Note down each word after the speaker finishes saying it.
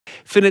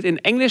findet in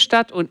Englisch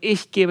statt und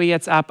ich gebe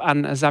jetzt ab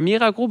an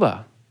Samira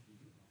Gruber.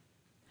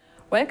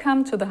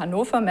 Welcome to the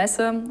Hannover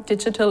Messe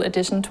Digital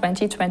Edition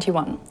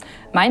 2021.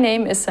 My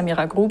name is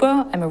Samira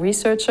Gruber. I'm a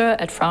researcher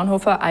at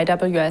Fraunhofer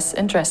IWS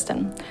in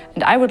Dresden,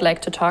 and I would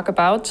like to talk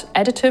about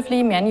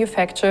additively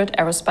manufactured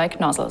Aerospike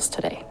nozzles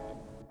today.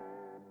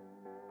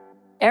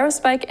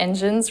 Aerospike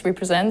engines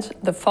represent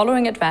the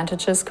following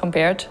advantages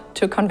compared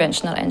to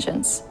conventional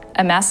engines: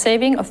 a mass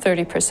saving of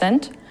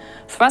 30%,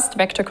 thrust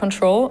vector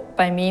control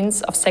by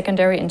means of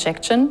secondary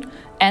injection,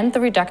 and the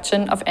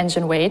reduction of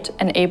engine weight,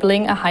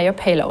 enabling a higher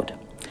payload.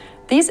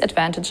 These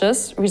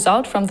advantages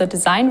result from the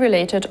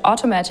design-related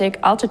automatic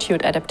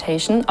altitude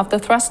adaptation of the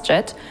thrust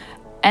jet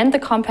and the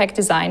compact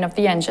design of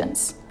the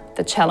engines.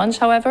 The challenge,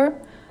 however,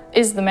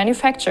 is the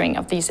manufacturing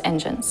of these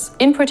engines,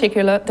 in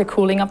particular the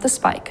cooling of the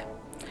spike.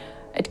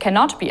 It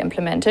cannot be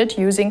implemented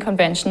using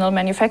conventional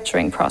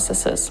manufacturing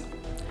processes.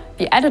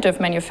 The additive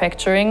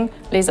manufacturing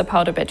laser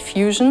powder bed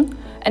fusion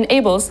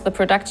enables the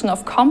production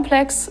of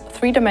complex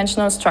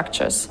three-dimensional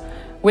structures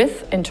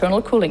with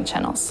internal cooling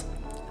channels.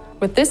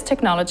 With this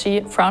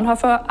technology,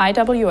 Fraunhofer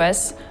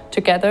IWS,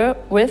 together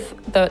with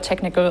the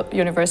Technical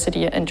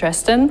University in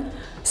Dresden,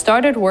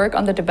 started work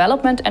on the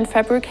development and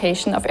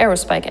fabrication of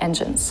Aerospike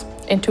engines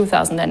in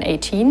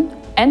 2018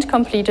 and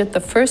completed the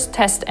first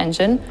test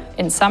engine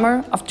in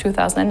summer of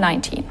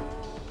 2019.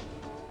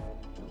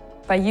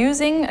 By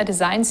using a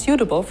design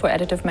suitable for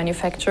additive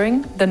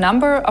manufacturing, the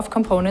number of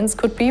components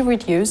could be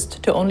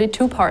reduced to only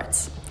 2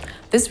 parts.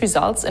 This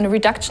results in a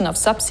reduction of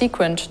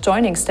subsequent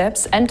joining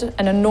steps and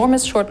an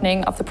enormous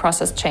shortening of the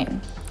process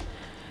chain.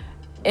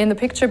 In the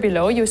picture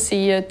below, you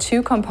see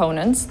 2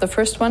 components. The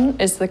first one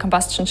is the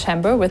combustion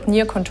chamber with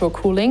near-contour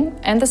cooling,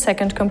 and the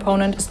second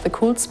component is the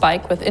cooled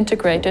spike with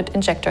integrated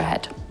injector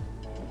head.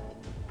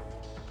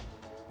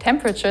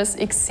 Temperatures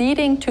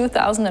exceeding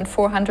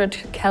 2400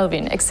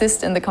 Kelvin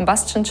exist in the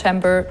combustion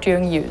chamber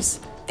during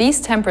use.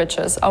 These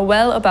temperatures are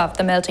well above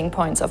the melting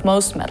points of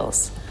most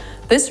metals.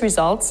 This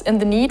results in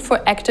the need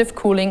for active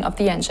cooling of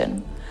the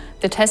engine.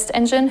 The test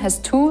engine has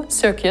 2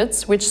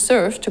 circuits which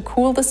serve to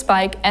cool the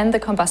spike and the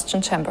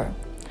combustion chamber.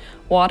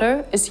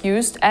 Water is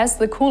used as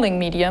the cooling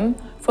medium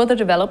for the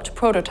developed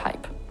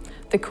prototype.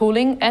 The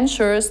cooling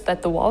ensures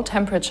that the wall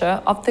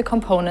temperature of the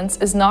components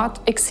is not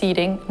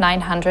exceeding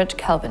 900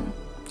 Kelvin.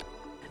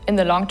 In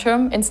the long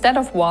term, instead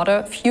of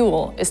water,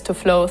 fuel is to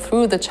flow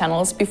through the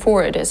channels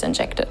before it is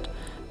injected.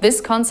 This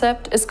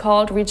concept is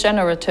called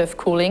regenerative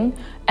cooling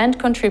and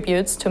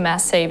contributes to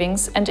mass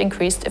savings and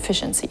increased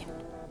efficiency.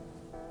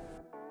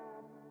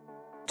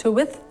 To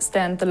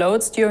withstand the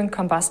loads during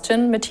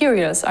combustion,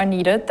 materials are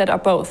needed that are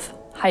both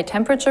high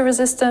temperature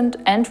resistant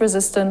and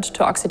resistant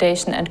to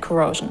oxidation and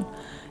corrosion.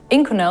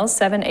 Inconel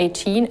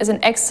 718 is an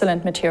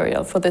excellent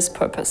material for this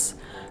purpose.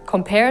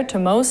 Compared to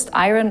most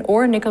iron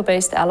or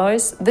nickel-based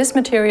alloys, this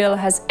material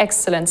has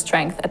excellent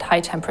strength at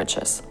high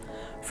temperatures.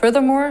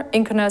 Furthermore,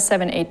 Inconel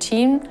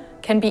 718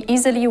 can be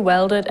easily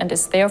welded and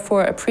is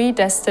therefore a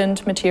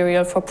predestined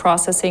material for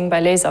processing by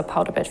laser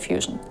powder bed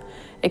fusion.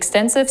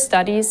 Extensive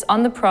studies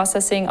on the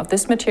processing of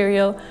this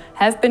material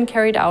have been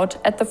carried out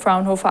at the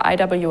Fraunhofer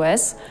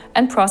IWS,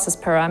 and process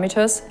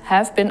parameters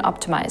have been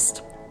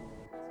optimized.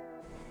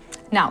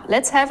 Now,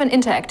 let's have an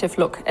interactive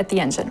look at the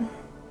engine.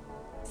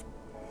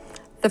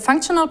 The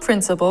functional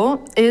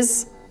principle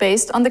is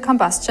based on the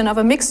combustion of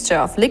a mixture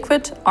of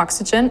liquid,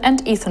 oxygen,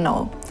 and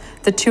ethanol.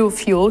 The 2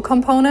 fuel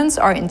components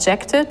are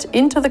injected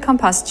into the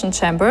combustion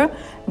chamber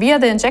via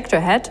the injector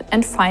head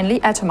and finally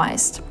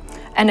atomized.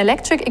 An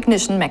electric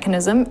ignition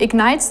mechanism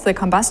ignites the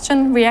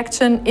combustion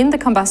reaction in the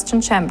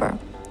combustion chamber.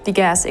 The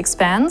gas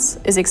expands,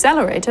 is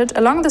accelerated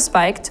along the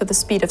spike to the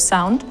speed of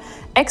sound,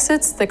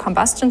 exits the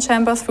combustion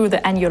chamber through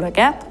the annular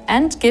gap,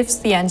 and gives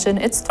the engine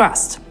its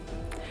thrust.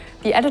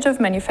 The additive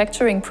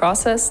manufacturing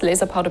process,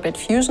 laser powder bed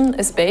fusion,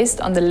 is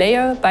based on the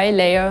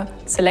layer-by-layer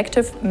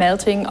selective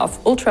melting of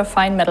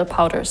ultra-fine metal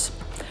powders.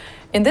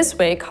 In this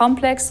way,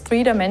 complex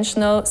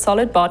three-dimensional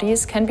solid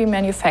bodies can be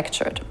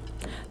manufactured.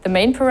 The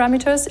main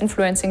parameters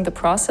influencing the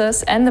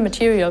process and the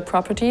material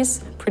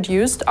properties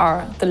produced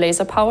are the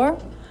laser power,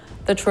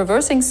 the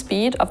traversing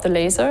speed of the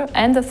laser,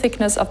 and the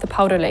thickness of the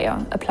powder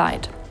layer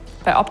applied.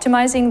 By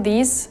optimizing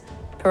these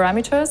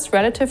parameters,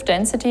 relative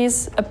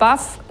densities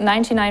above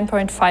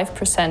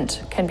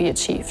 99.5% can be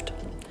achieved.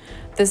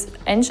 This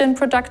engine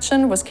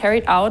production was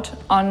carried out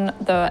on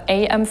the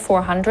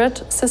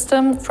AM400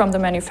 system from the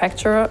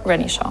manufacturer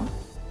Renishaw.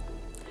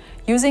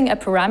 Using a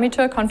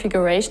parameter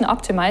configuration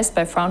optimized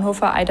by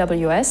Fraunhofer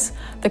IWS,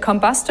 the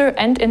combustor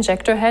and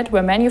injector head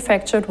were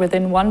manufactured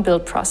within 1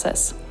 build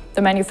process.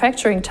 The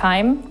manufacturing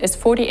time is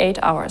 48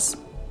 hours.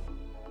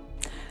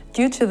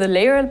 Due to the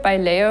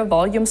layer-by-layer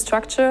volume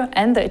structure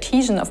and the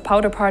adhesion of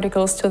powder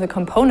particles to the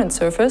component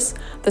surface,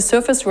 the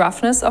surface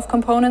roughness of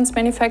components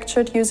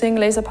manufactured using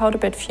laser powder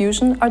bed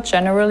fusion are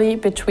generally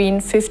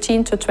between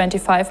 15 to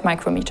 25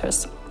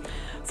 micrometers.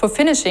 For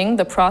finishing,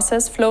 the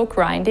process flow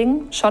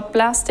grinding, shot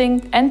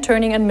blasting, and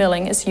turning and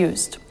milling is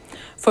used.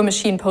 For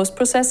machine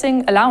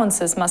post-processing,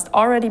 allowances must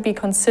already be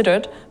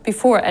considered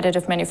before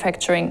additive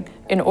manufacturing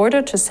in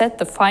order to set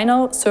the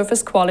final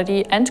surface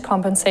quality and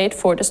compensate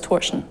for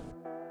distortion.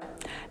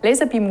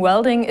 Laser beam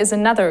welding is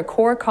another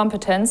core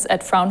competence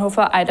at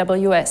Fraunhofer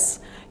IWS.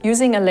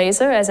 Using a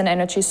laser as an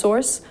energy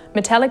source,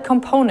 metallic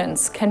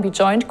components can be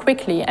joined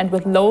quickly and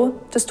with low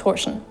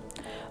distortion.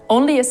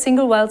 Only a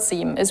single weld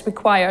seam is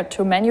required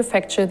to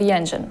manufacture the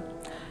engine.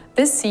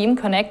 This seam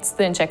connects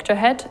the injector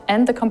head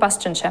and the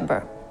combustion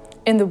chamber.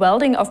 In the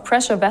welding of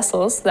pressure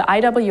vessels, the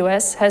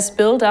IWS has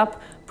built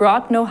up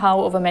broad know-how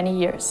over many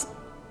years.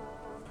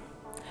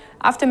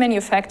 After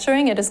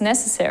manufacturing, it is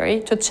necessary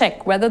to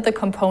check whether the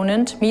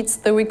component meets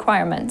the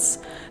requirements.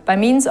 By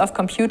means of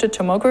computed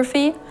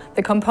tomography,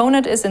 the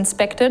component is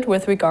inspected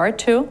with regard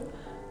to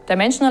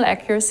dimensional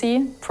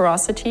accuracy,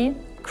 porosity,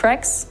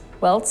 cracks,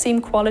 weld seam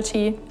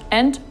quality,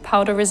 and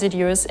powder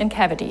residues in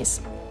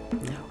cavities.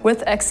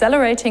 With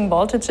accelerating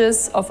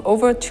voltages of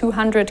over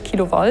 200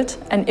 kV,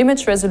 an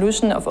image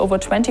resolution of over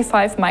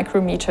 25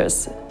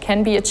 micrometers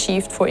can be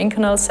achieved for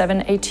Inconel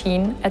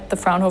 718 at the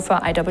Fraunhofer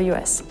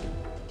IWS.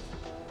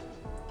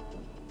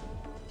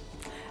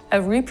 A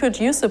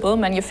reproducible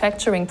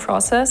manufacturing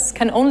process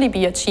can only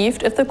be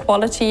achieved if the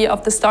quality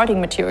of the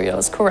starting material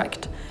is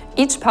correct.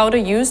 Each powder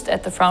used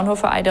at the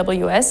Fraunhofer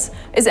IWS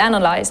is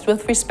analyzed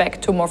with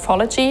respect to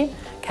morphology,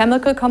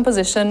 chemical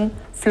composition,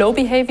 flow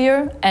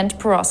behavior, and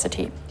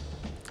porosity.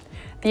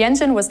 The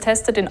engine was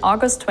tested in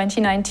August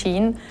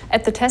 2019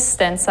 at the test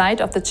stand site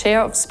of the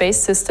Chair of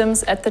Space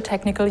Systems at the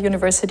Technical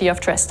University of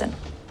Dresden.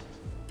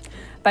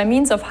 By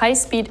means of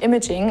high-speed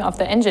imaging of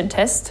the engine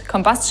test,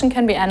 combustion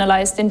can be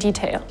analyzed in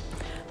detail.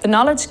 The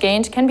knowledge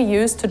gained can be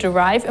used to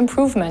derive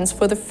improvements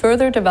for the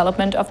further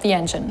development of the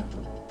engine.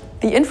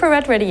 The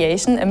infrared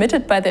radiation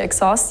emitted by the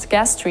exhaust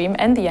gas stream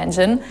and the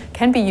engine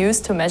can be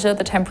used to measure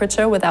the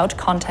temperature without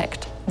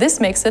contact. This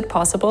makes it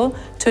possible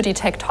to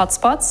detect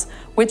hotspots,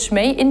 which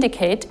may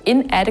indicate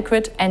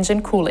inadequate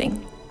engine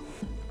cooling.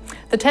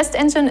 The test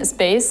engine is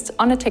based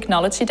on a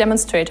technology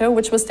demonstrator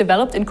which was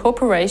developed in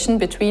cooperation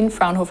between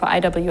Fraunhofer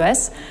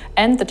IWS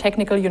and the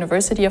Technical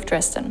University of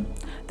Dresden.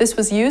 This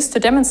was used to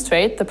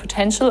demonstrate the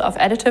potential of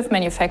additive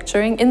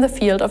manufacturing in the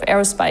field of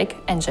Aerospike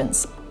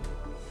engines.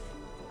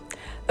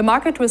 The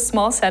market with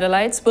small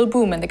satellites will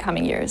boom in the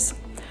coming years.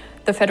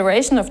 The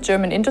Federation of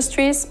German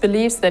Industries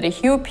believes that a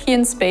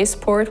European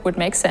spaceport would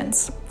make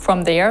sense.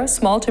 From there,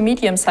 small to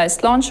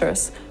medium-sized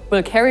launchers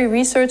will carry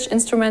research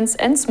instruments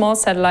and small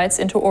satellites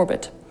into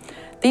orbit.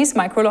 These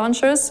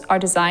microlaunchers are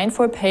designed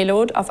for a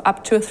payload of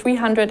up to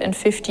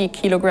 350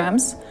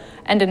 kilograms,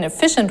 and an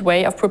efficient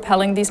way of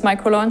propelling these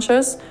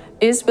microlaunchers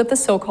is with the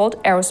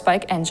so-called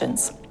Aerospike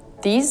engines.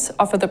 These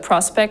offer the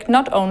prospect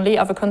not only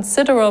of a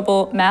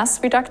considerable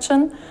mass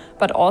reduction,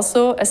 but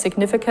also a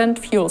significant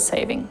fuel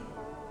saving.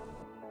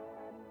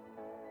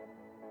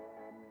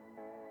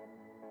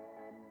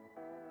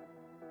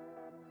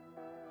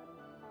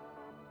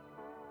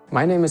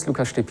 My name is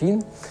Lukas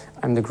Stepin.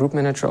 I'm the group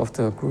manager of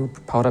the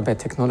group Powder Bed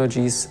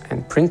Technologies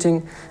and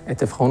Printing at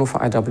the Fraunhofer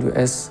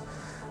IWS.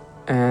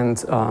 And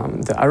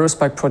the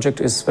Aerospike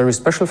project is very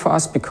special for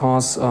us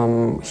because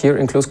here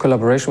in close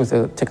collaboration with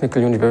the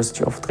Technical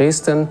University of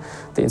Dresden,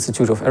 the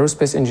Institute of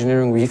Aerospace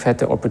Engineering, we've had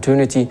the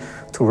opportunity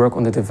to work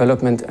on the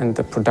development and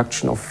the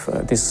production of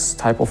this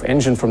type of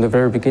engine from the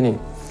very beginning.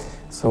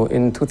 So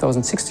in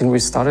 2016 we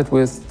started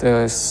with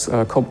this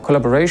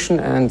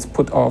collaboration and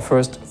put our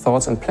first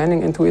thoughts and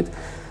planning into it.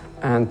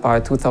 And by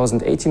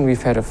 2018 we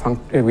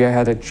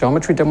had a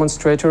geometry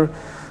demonstrator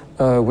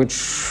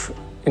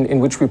in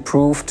which we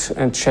proved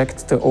and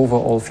checked the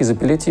overall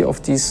feasibility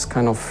of this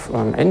kind of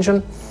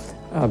engine.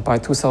 By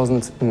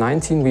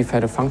 2019 we've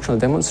had a functional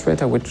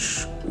demonstrator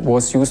which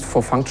was used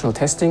for functional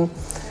testing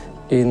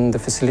in the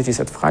facilities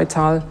at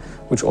Freital,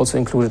 which also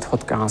included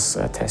hot gas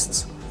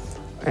tests.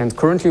 And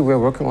currently we're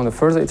working on the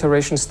further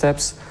iteration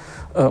steps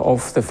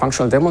of the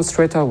functional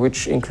demonstrator,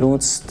 which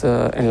includes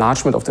the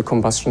enlargement of the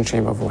combustion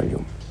chamber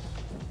volume.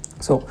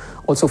 So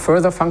also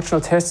further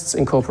functional tests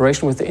in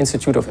cooperation with the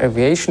Institute of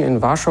Aviation in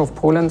Warsaw,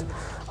 Poland,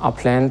 are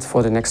planned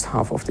for the next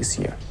half of this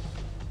year.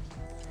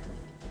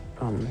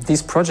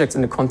 These projects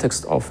in the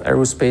context of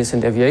aerospace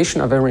and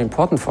aviation are very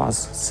important for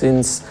us,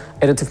 since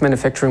additive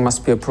manufacturing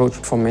must be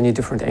approached from many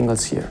different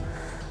angles here,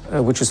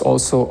 which is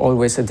also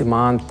always a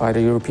demand by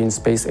the European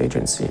Space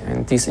Agency.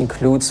 And this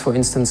includes, for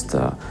instance,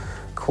 the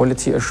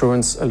quality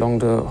assurance along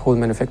the whole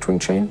manufacturing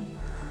chain,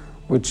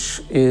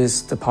 which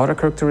is the powder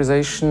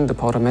characterization, the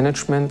powder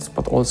management,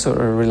 but also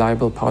a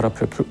reliable powder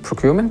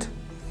procurement.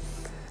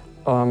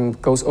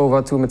 Goes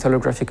over to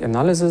metallographic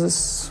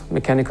analysis,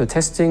 mechanical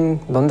testing,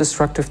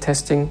 non-destructive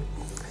testing,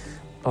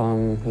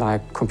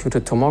 like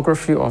computed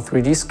tomography or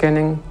 3D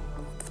scanning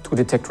to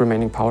detect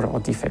remaining powder or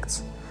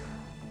defects.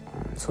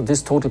 So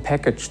this total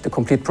package, the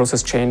complete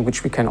process chain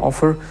which we can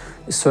offer,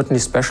 is certainly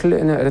special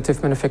in the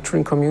additive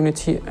manufacturing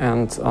community.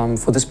 And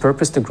for this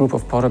purpose, the group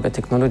of Powder Bed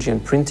Technology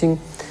and Printing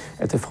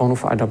at the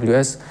Fraunhofer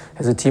IWS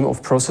has a team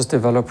of process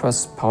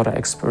developers, powder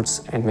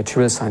experts and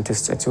material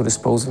scientists at your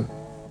disposal.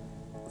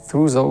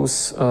 Through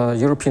those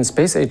European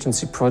Space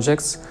Agency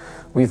projects,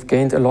 we've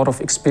gained a lot of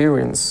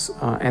experience,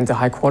 and the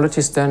high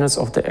quality standards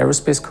of the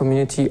aerospace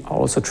community are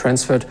also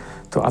transferred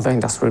to other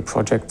industrial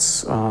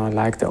projects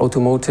like the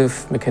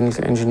automotive,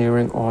 mechanical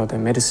engineering or the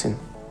medicine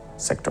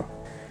sector.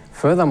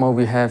 Furthermore,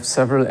 we have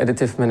several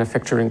additive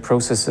manufacturing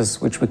processes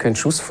which we can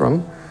choose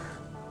from.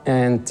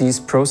 And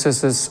these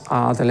processes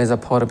are the laser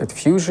powder bed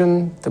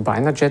fusion, the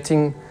binder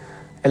jetting,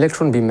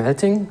 electron beam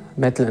melting,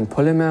 metal and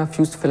polymer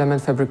fused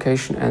filament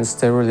fabrication and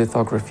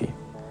stereolithography.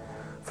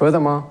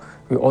 Furthermore,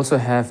 we also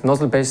have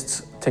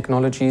nozzle-based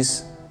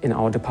technologies in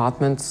our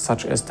department,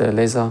 such as the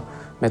laser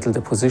metal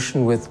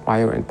deposition with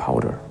wire and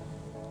powder.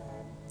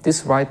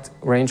 This wide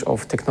range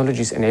of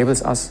technologies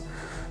enables us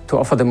to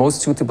offer the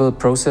most suitable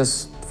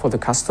process for the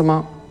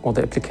customer or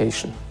the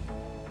application.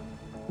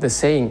 The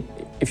saying,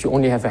 if you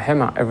only have a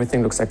hammer,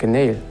 everything looks like a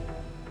nail,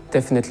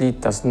 definitely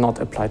does not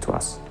apply to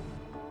us.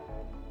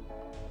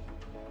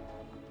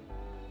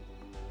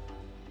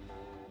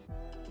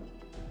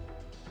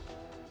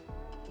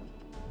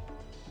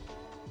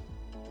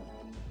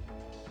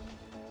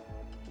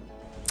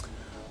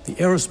 The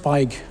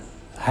Aerospike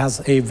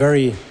has a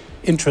very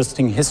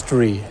interesting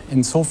history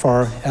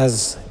insofar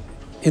as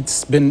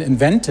it's been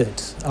invented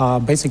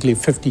basically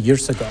 50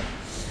 years ago.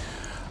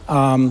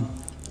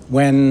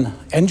 When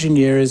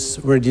engineers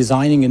were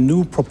designing a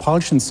new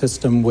propulsion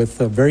system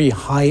with a very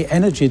high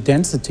energy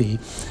density,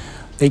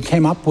 they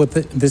came up with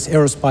this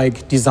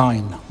Aerospike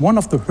design. One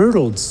of the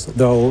hurdles,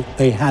 though,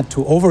 they had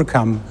to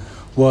overcome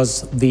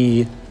was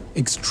the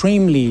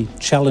extremely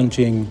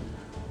challenging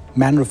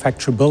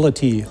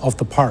manufacturability of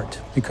the part,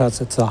 because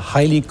it's a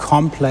highly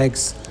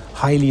complex,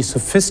 highly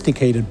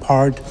sophisticated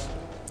part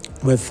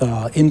with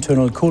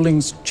internal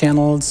cooling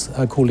channels,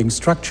 cooling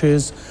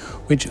structures,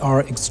 which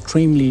are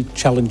extremely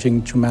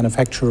challenging to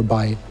manufacture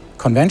by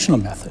conventional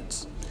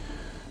methods.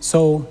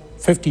 So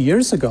 50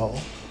 years ago,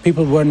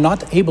 people were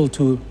not able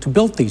to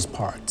build these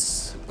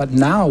parts. But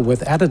now with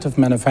additive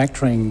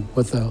manufacturing,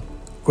 with a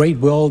great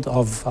world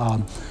of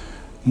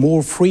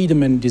more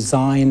freedom in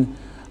design,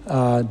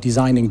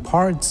 designing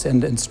parts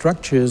and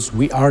structures,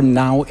 we are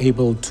now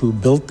able to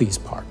build these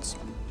parts.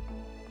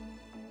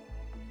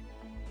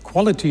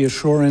 Quality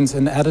assurance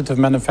in additive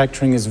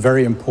manufacturing is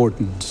very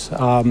important.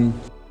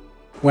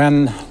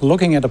 When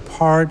looking at a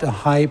part, a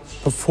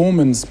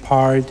high-performance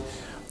part,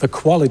 the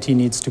quality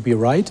needs to be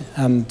right,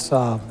 and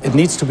it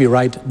needs to be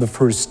right the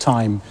first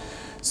time.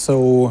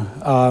 So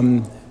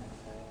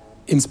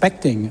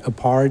inspecting a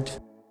part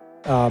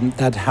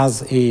that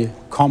has a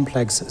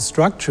complex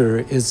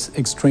structure is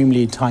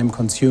extremely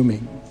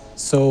time-consuming.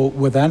 So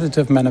with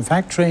additive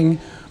manufacturing,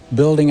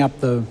 building up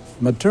the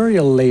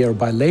material layer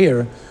by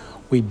layer,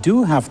 we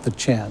do have the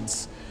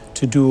chance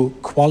to do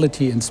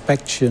quality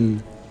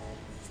inspection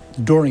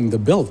during the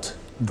build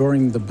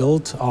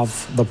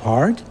of the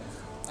part.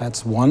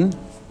 That's one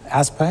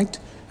aspect.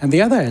 And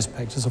the other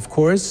aspect is, of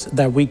course,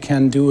 that we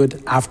can do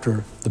it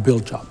after the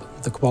build job,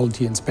 the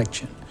quality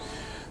inspection.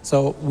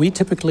 So we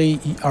typically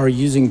are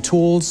using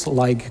tools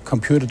like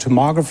computer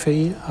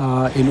tomography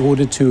in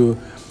order to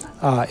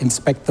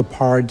inspect the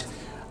part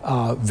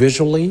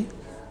visually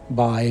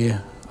by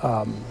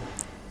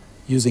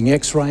using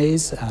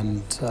X-rays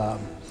and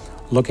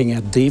looking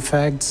at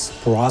defects,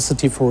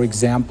 porosity, for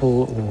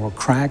example, or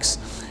cracks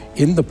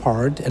in the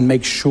part, and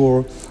make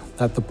sure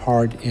that the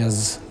part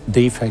is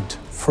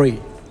defect-free.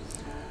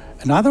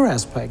 Another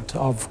aspect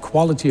of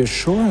quality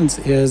assurance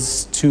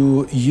is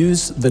to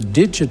use the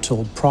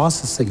digital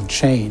processing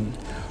chain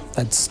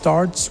that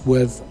starts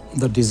with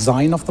the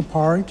design of the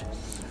part,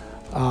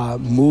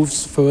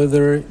 moves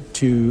further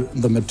to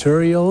the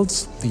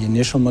materials, the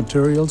initial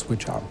materials,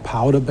 which are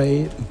powder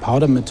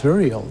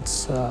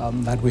materials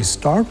that we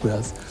start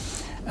with,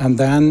 and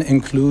then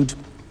include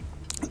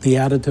the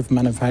additive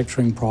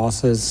manufacturing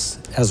process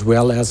as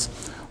well as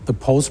the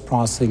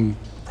post-processing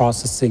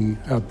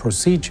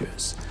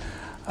procedures.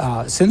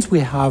 Since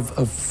we have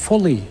a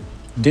fully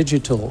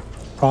digital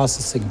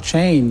processing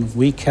chain,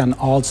 we can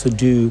also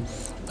do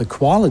the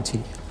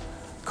quality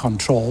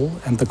control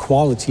and the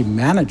quality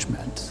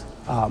management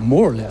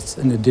more or less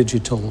in a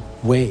digital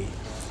way.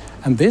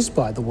 And this,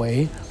 by the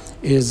way,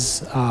 is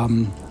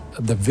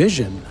the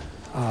vision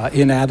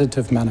in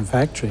additive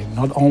manufacturing,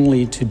 not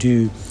only to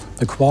do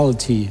the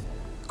quality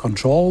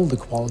control, the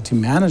quality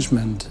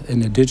management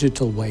in a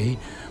digital way,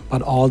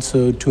 but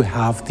also to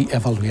have the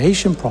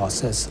evaluation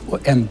process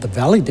and the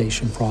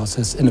validation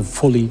process in a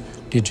fully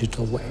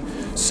digital way.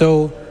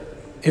 So,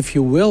 if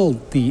you will,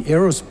 the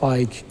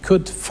Aerospike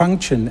could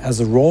function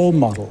as a role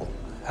model,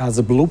 as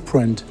a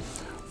blueprint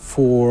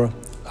for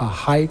a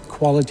high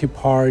quality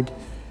part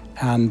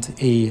and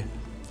a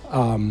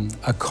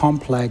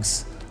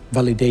complex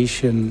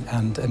validation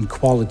and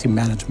quality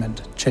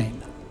management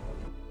chain.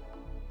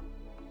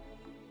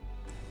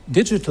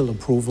 Digital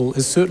approval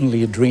is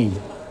certainly a dream.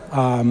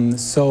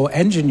 So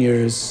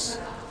engineers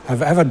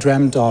have ever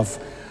dreamt of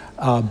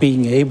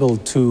being able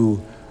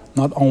to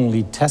not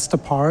only test a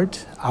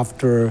part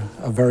after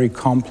a very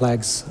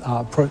complex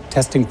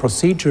testing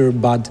procedure,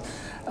 but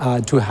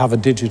to have a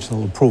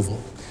digital approval.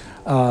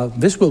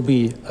 This will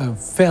be a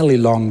fairly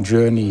long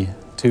journey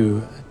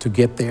to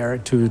get there,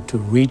 to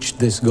reach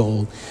this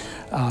goal,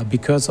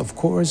 because of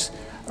course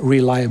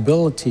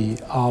reliability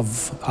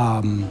of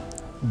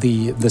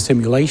the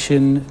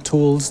simulation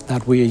tools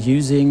that we are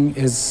using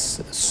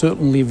is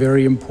certainly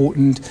very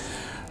important,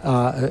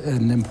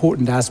 an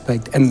important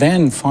aspect. And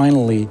then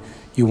finally,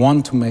 you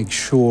want to make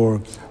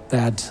sure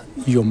that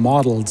your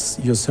models,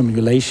 your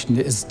simulation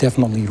is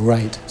definitely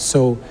right.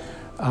 So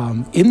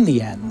in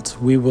the end,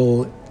 we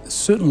will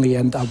certainly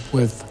end up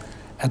with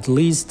at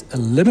least a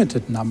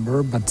limited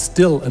number, but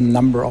still a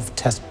number of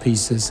test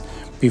pieces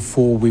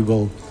before we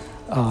will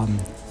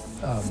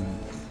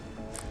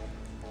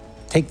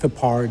take the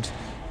part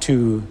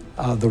to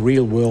the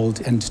real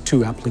world and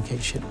to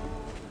application.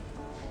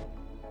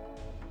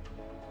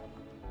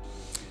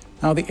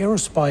 Now, the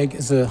Aerospike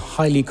is a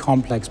highly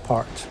complex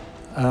part.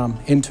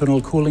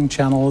 Internal cooling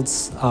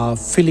channels,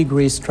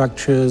 filigree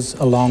structures,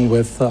 along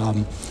with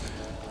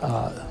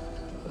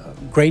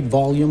great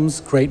volumes,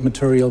 great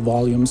material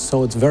volumes,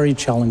 so it's very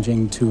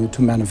challenging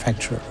to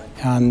manufacture.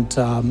 And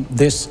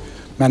this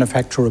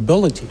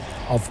manufacturability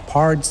of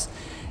parts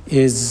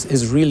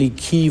is really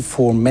key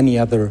for many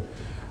other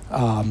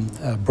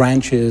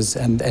branches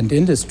and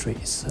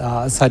industries,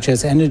 such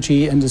as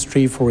energy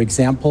industry, for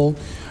example,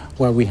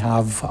 where we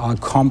have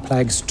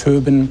complex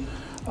turbine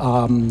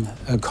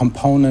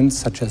components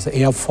such as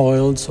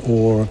airfoils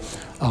or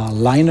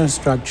liner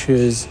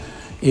structures.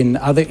 In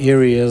other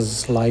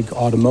areas like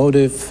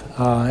automotive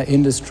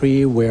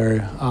industry,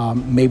 where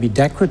maybe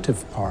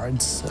decorative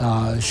parts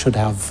should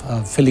have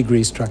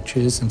filigree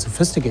structures and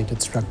sophisticated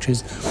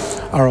structures,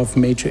 are of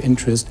major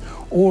interest.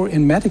 Or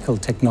in medical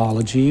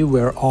technology,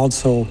 where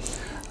also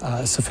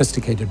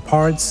sophisticated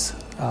parts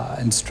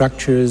and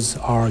structures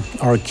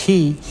are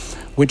key,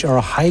 which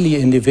are highly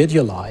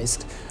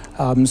individualized.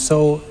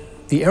 So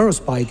the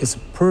Aerospike is a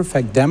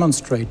perfect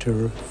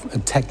demonstrator, a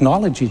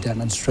technology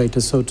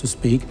demonstrator, so to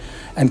speak,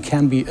 and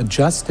can be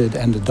adjusted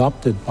and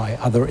adopted by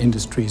other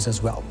industries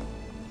as well.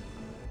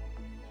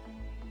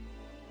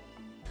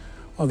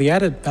 Well, the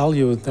added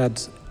value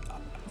that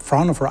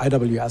Fraunhofer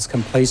IWS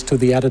can place to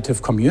the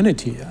additive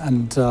community,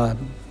 and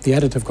the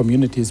additive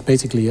community is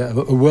basically a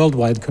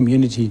worldwide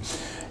community,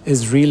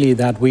 is really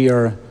that we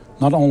are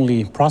not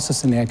only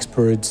processing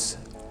experts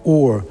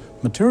or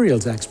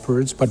materials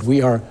experts, but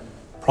we are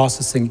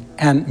processing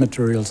and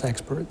materials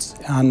experts.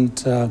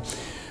 And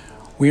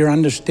we are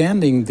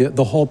understanding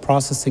the whole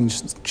processing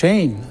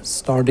chain,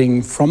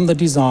 starting from the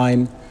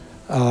design,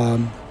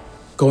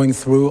 going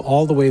through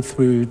all the way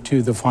through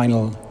to the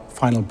final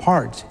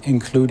part,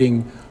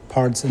 including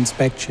parts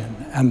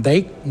inspection. And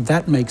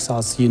that makes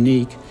us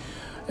unique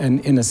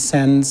in a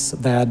sense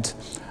that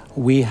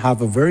we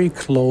have a very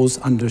close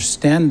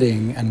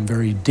understanding and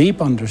very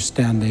deep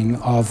understanding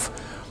of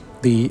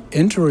the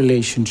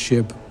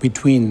interrelationship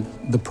between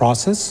the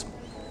process,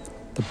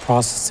 the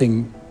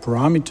processing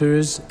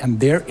parameters, and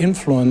their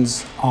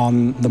influence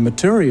on the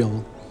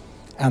material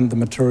and the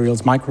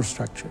material's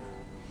microstructure.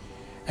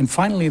 And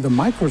finally, the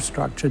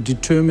microstructure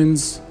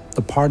determines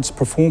the part's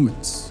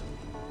performance.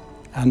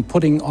 And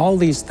putting all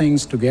these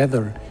things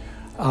together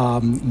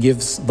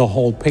gives the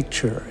whole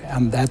picture.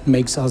 And that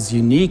makes us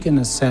unique in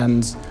a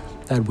sense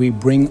that we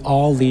bring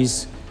all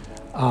these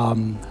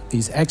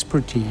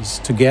expertise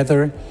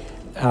together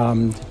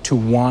to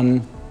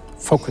one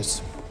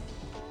focus.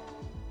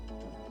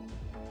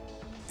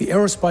 The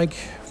Aerospike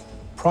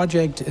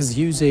project is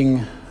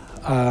using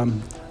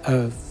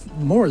a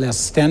more or less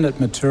standard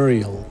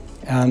material,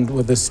 and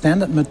with a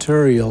standard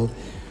material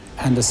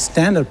and a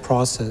standard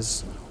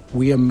process,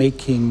 we are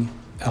making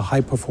a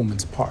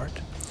high-performance part.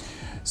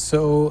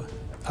 So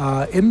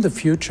in the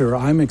future,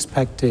 I'm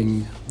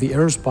expecting the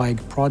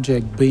Aerospike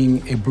project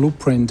being a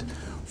blueprint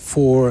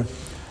for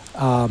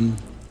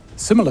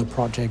similar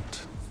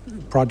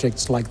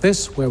projects like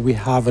this, where we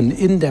have an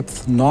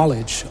in-depth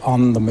knowledge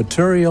on the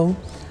material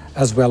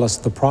as well as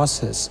the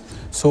process.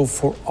 So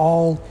for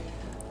all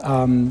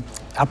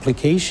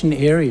application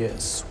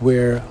areas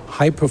where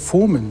high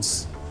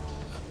performance,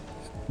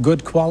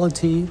 good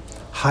quality,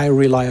 high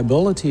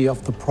reliability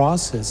of the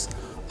process,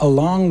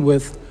 along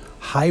with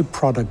high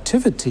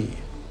productivity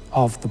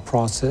of the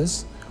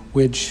process,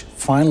 which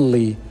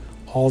finally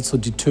also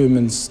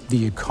determines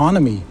the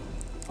economy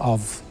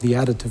of the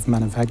additive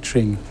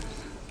manufacturing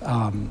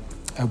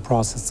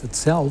process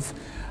itself,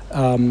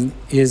 are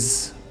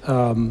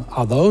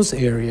those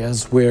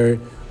areas where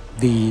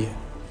the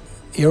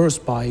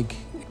Aerospike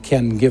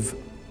can give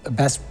a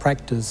best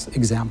practice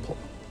example.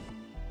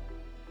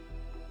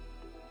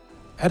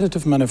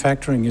 Additive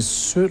manufacturing is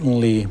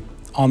certainly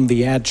on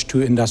the edge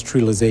to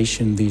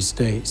industrialization these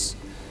days.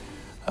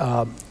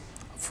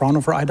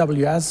 Fraunhofer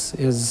IWS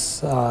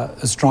is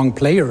a strong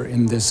player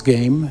in this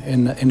game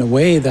in a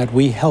way that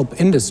we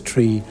help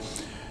industry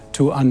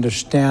to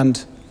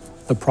understand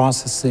the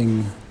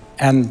processing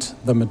and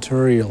the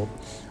material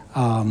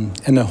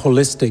in a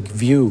holistic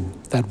view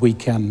that we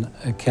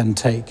can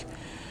take.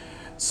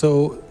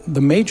 So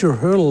the major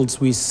hurdles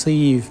we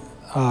see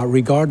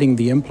regarding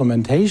the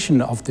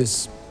implementation of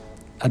this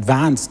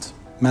advanced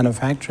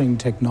manufacturing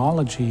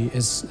technology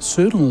is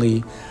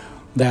certainly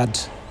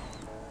that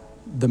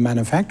the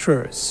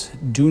manufacturers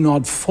do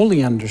not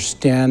fully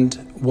understand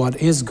what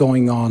is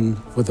going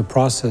on with the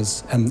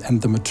process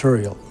and the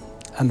material.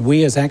 And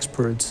we as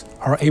experts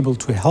are able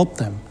to help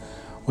them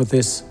with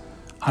this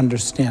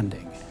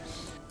understanding.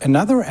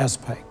 Another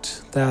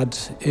aspect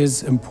that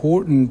is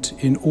important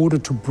in order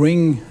to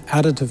bring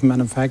additive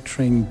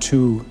manufacturing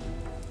to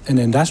an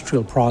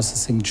industrial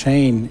processing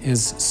chain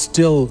is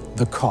still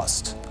the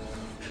cost.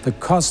 The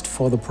cost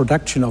for the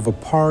production of a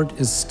part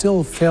is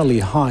still fairly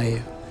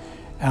high,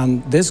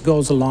 and this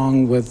goes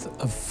along with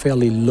a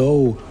fairly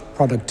low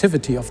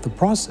productivity of the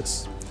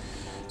process.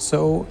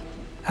 So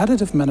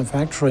additive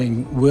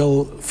manufacturing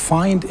will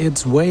find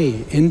its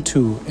way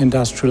into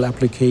industrial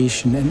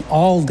application in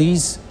all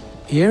these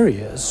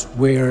areas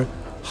where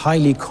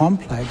highly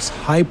complex,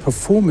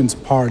 high-performance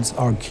parts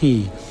are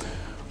key,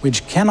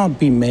 which cannot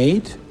be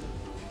made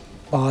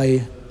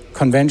by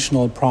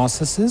conventional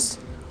processes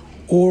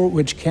or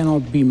which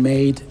cannot be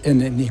made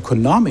in an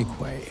economic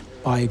way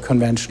by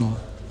conventional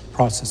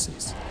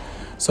processes.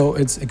 So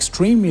it's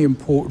extremely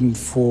important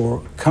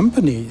for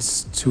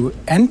companies to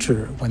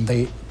enter, when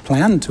they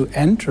plan to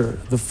enter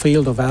the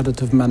field of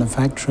additive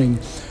manufacturing,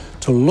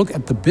 to look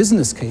at the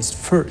business case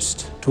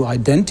first, to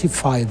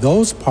identify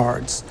those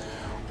parts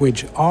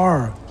which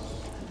are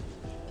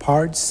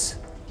parts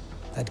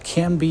that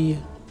can be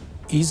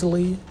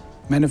easily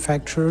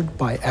manufactured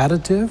by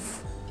additive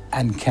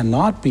and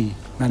cannot be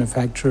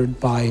manufactured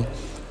by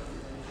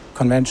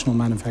conventional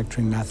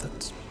manufacturing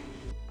methods.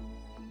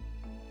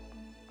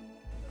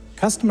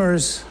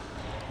 Customers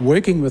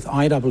working with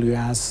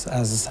IWS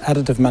as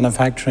additive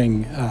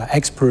manufacturing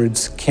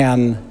experts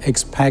can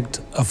expect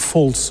a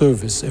full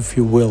service, if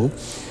you will.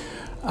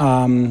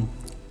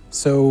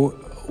 So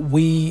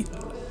we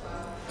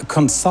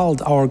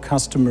consult our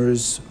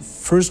customers,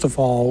 first of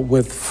all,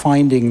 with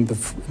finding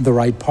the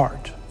right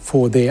part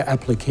for their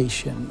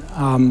application,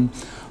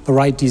 the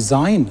right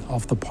design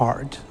of the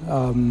part.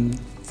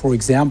 For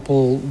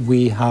example,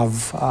 we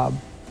have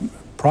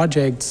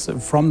projects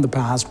from the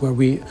past where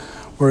we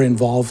were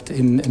involved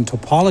in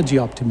topology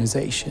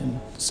optimization,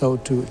 so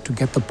to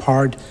get the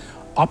part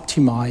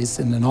optimized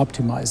in an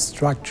optimized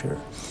structure.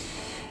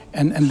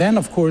 And then,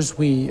 of course,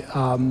 we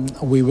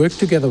work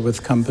together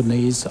with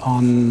companies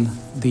on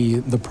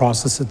the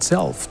process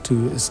itself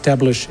to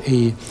establish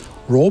a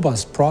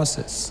robust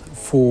process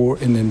for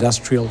an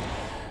industrial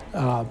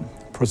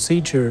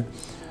procedure.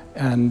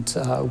 And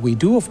we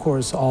do, of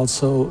course,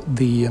 also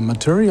the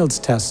materials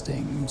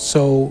testing.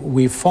 So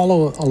we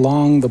follow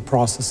along the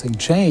processing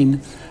chain,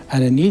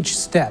 and in each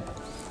step,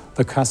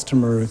 the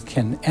customer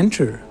can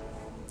enter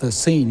the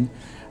scene,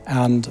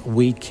 and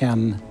we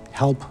can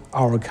help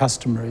our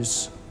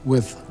customers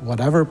with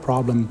whatever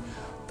problem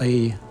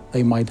they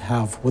might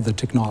have with the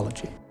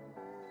technology.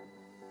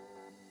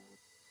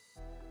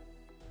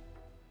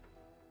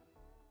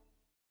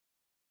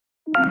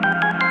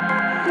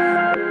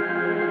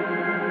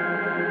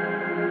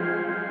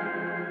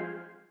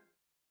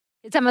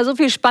 Jetzt haben wir so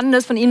viel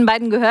Spannendes von Ihnen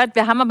beiden gehört.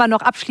 Wir haben aber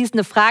noch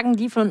abschließende Fragen,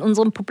 die von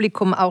unserem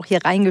Publikum auch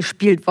hier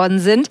reingespielt worden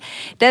sind.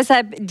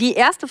 Deshalb die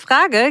erste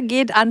Frage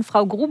geht an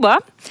Frau Gruber.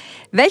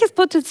 Welches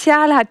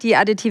Potenzial hat die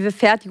additive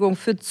Fertigung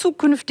für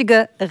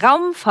zukünftige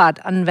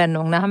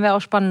Raumfahrtanwendungen? Da haben wir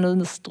auch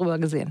Spannendes drüber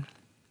gesehen.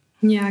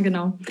 Ja,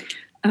 genau.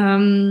 Ja,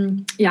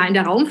 in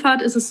der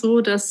Raumfahrt ist es so,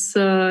 dass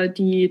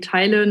die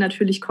Teile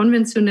natürlich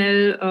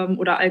konventionell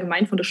oder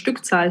allgemein von der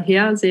Stückzahl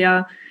her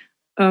sehr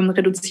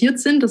reduziert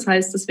sind. Das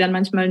heißt, es werden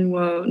manchmal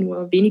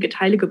nur wenige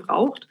Teile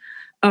gebraucht.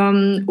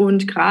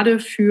 Und gerade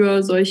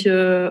für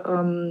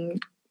solche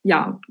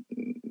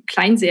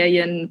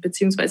Kleinserien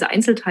bzw.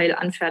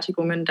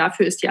 Einzelteilanfertigungen,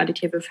 dafür ist die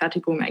additive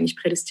Fertigung eigentlich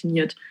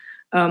prädestiniert,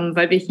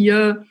 weil wir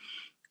hier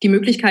die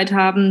Möglichkeit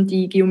haben,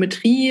 die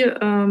Geometrie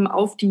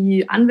auf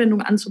die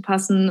Anwendung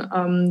anzupassen.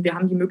 Wir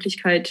haben die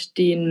Möglichkeit,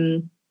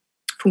 den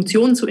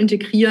Funktionen zu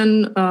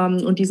integrieren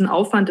und diesen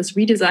Aufwand des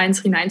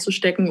Redesigns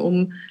hineinzustecken,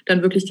 um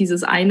dann wirklich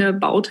dieses eine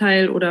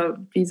Bauteil oder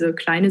diese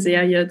kleine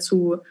Serie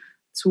zu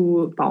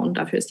bauen.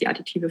 Dafür ist die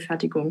additive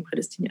Fertigung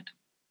prädestiniert.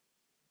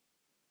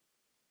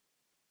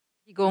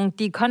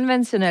 Die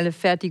konventionelle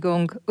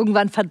Fertigung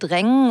irgendwann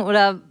verdrängen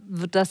oder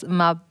wird das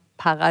immer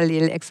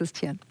parallel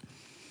existieren?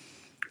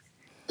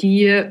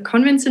 Die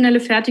konventionelle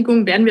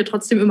Fertigung werden wir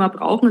trotzdem immer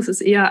brauchen. Es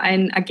ist eher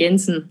ein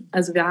Ergänzen.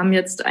 Also wir haben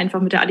jetzt einfach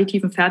mit der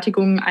additiven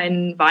Fertigung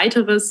ein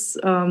weiteres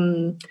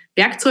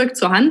Werkzeug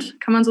zur Hand,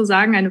 kann man so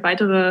sagen, eine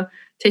weitere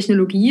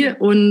Technologie.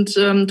 Und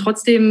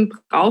trotzdem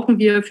brauchen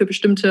wir für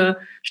bestimmte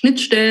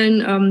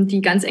Schnittstellen,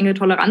 die ganz enge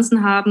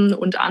Toleranzen haben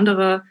und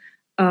andere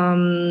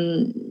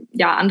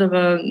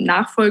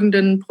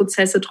nachfolgenden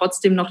Prozesse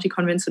trotzdem noch die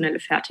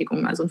konventionelle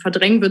Fertigung. Also ein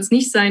Verdrängen wird es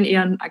nicht sein,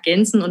 eher ein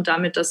Ergänzen und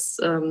damit das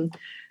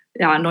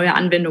neue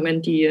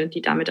Anwendungen,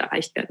 die damit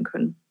erreicht werden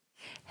können.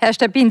 Herr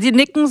Steppin, Sie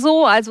nicken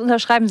so, also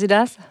unterschreiben Sie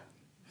das?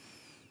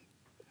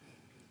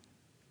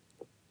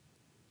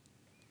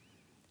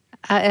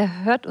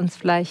 Er hört uns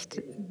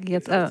vielleicht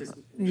jetzt.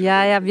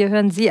 Ja, wir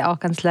hören Sie auch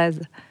ganz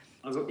leise.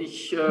 Also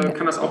ich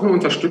kann das auch nur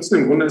unterstützen.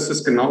 Im Grunde ist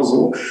es genau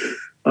so.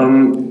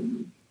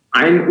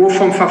 ein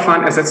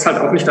Urformverfahren ersetzt halt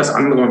auch nicht das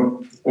andere.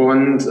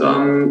 Und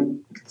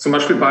zum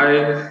Beispiel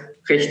bei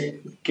recht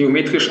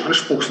geometrisch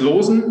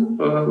anspruchslosen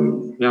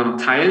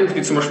Teilen,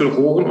 wie zum Beispiel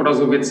Rohren oder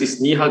so, wird es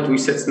sich nie halt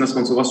durchsetzen, dass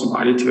man sowas über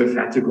additive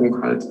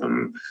Fertigung halt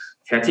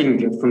fertigen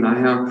wird. Von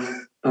daher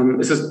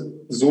ist es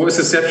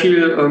sehr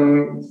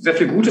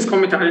viel Gutes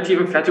kommt mit der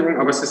additiven Fertigung,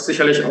 aber es ist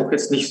sicherlich auch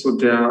jetzt nicht so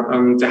der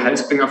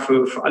Heilsbringer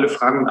für alle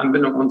Fragen und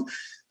Anwendungen. Und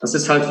das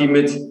ist halt wie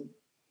mit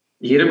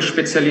jeder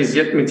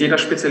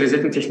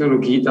spezialisierten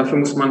Technologie. Dafür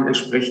muss man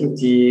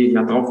entsprechend die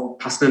darauf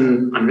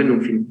passenden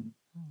Anwendungen finden.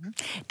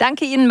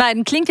 Danke Ihnen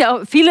beiden. Klingt ja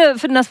auch, viele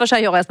finden das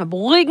wahrscheinlich auch erstmal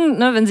beruhigend,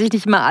 ne, wenn sich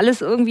nicht immer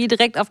alles irgendwie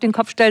direkt auf den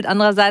Kopf stellt.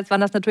 Andererseits waren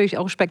das natürlich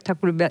auch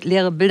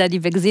spektakuläre Bilder,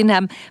 die wir gesehen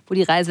haben, wo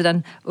die Reise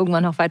dann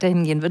irgendwann noch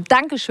weiterhin gehen wird.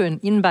 Dankeschön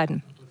Ihnen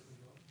beiden.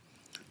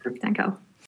 Danke auch.